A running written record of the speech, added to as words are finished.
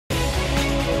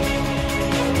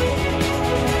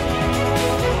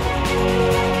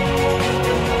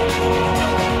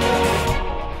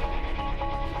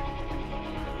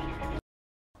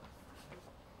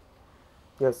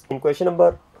Yes, in question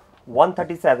number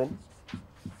 137,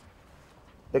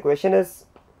 the question is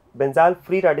benzyl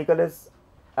free radical is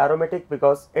aromatic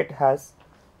because it has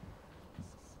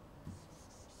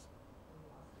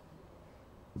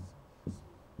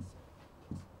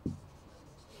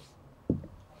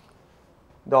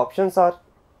the options are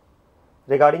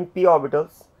regarding p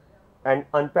orbitals and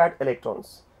unpaired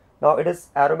electrons. Now it is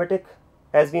aromatic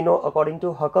as we know according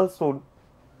to Huckel's rule.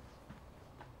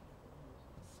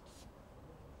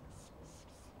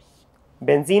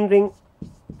 Benzene ring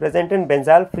present in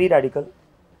benzyl free radical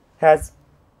has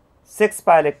 6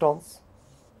 pi electrons.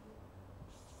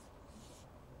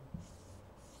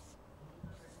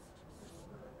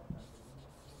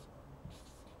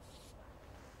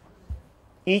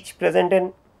 Each present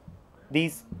in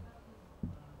these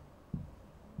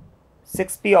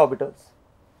 6p orbitals,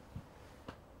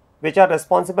 which are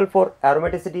responsible for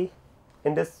aromaticity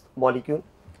in this molecule.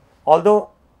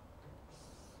 Although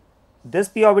this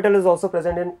p orbital is also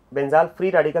present in benzyl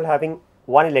free radical having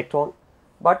 1 electron,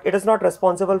 but it is not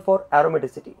responsible for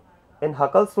aromaticity. In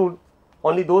Huckel's rule,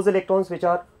 only those electrons which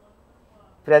are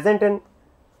present in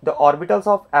the orbitals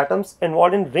of atoms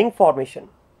involved in ring formation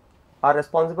are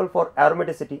responsible for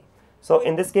aromaticity. So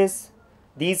in this case,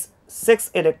 these 6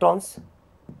 electrons,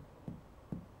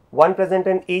 one present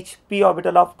in each p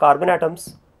orbital of carbon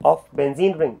atoms of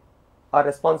benzene ring, are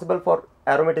responsible for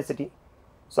aromaticity.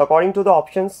 So according to the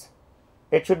options,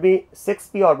 it should be 6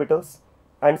 p orbitals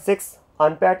and 6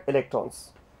 unpaired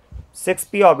electrons. 6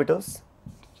 p orbitals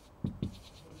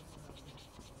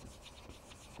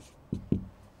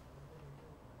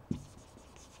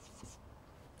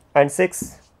and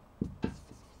 6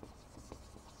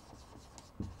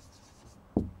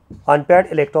 unpaired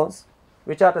electrons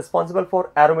which are responsible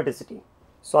for aromaticity.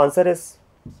 So answer is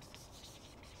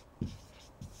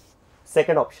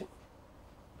second option.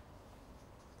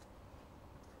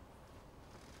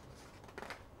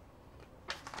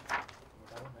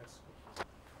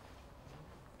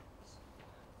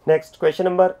 Next, question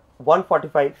number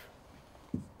 145.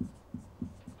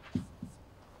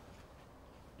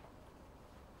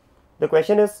 The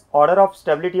question is order of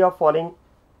stability of following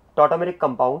tautomeric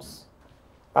compounds,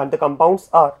 and the compounds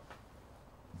are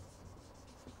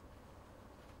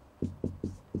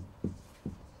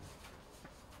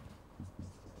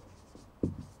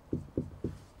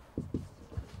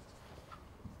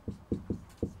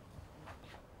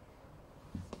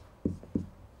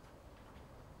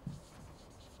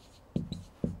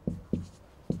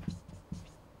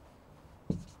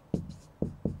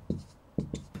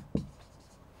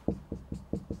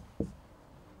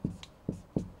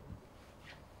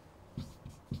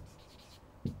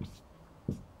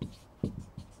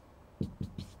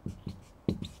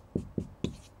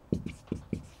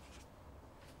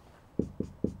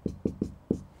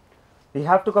we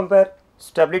have to compare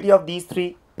stability of these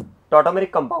 3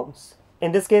 tautomeric compounds.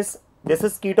 In this case, this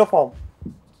is keto form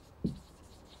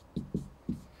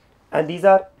and these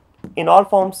are enol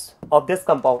forms of this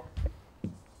compound.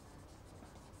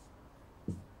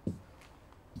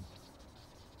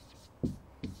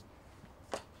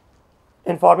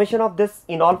 In formation of this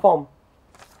enol form,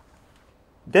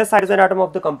 this hydrogen atom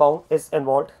of the compound is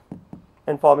involved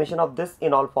in formation of this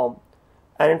enol form,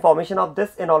 and in formation of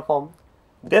this enol form,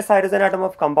 this hydrogen atom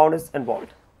of compound is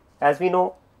involved. As we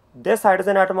know, this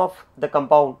hydrogen atom of the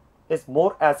compound is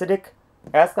more acidic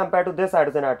as compared to this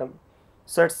hydrogen atom.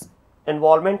 So its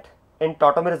involvement in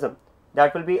tautomerism,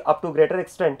 that will be up to greater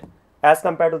extent as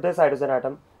compared to this hydrogen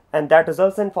atom, and that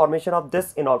results in formation of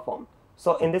this enol form.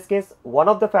 So in this case, one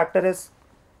of the factor is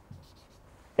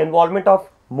involvement of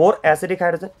more acidic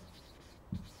hydrogen.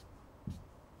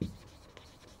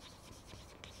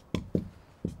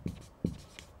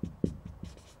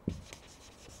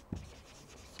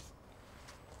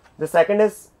 The second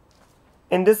is,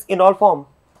 in this enol form,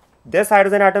 this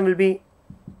hydrogen atom will be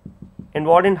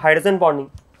involved in hydrogen bonding,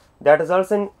 that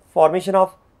results in formation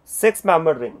of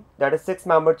 6-membered ring, that is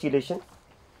 6-membered chelation.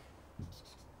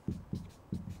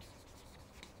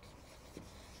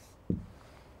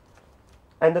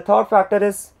 And the third factor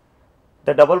is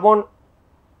the double bond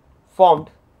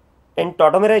formed in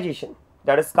tautomerization,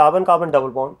 that is carbon-carbon double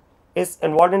bond, is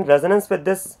involved in resonance with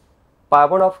this pi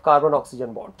bond of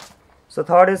carbon-oxygen bond. So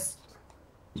third is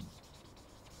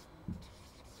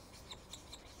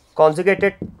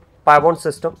conjugated pi bond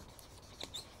system.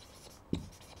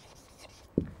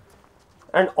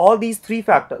 And all these 3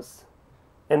 factors,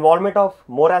 involvement of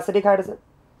more acidic hydrogen,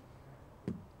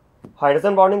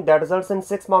 hydrogen bonding that results in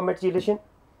 6-membered chelation,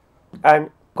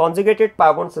 and conjugated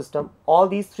pi bond system, all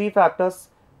these 3 factors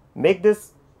make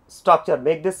this structure,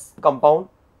 make this compound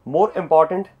more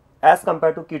important as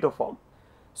compared to keto form.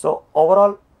 So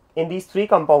overall in these three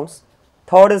compounds,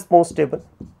 third is more stable.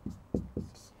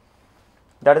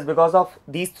 That is because of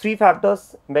these three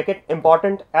factors make it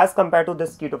important as compared to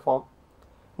this keto form.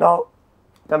 Now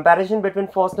comparison between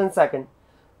first and second,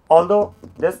 although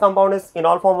this compound is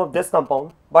enol form of this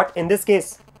compound, but in this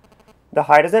case the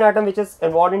hydrogen atom which is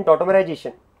involved in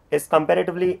tautomerization is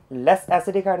comparatively less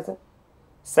acidic hydrogen.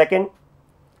 Second,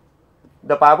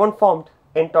 the pi bond formed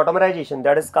in tautomerization,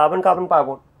 that is carbon-carbon pi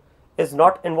bond, is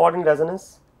not involved in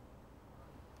resonance.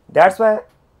 That's why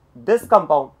this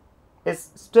compound is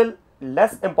still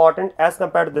less important as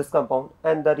compared to this compound,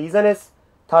 and the reason is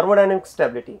thermodynamic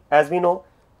stability. As we know,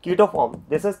 keto form,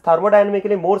 this is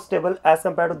thermodynamically more stable as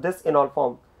compared to this enol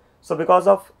form. So because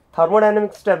of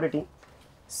thermodynamic stability,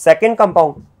 second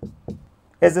compound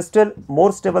is still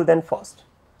more stable than first.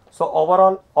 So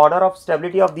overall order of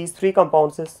stability of these three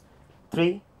compounds is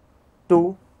 3,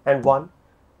 2 and 1.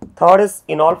 Third is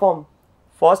enol form,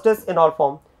 first is enol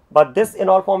form, but this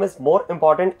enol form is more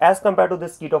important as compared to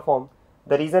this keto form.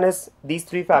 The reason is these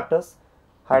three factors: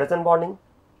 hydrogen bonding,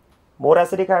 more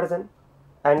acidic hydrogen,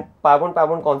 and pi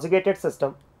bond conjugated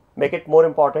system make it more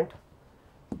important.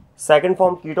 Second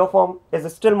form, keto form,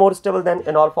 is still more stable than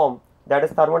enol form, that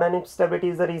is thermodynamic stability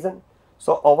is the reason.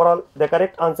 So overall the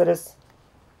correct answer is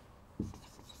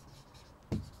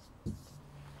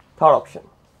third option.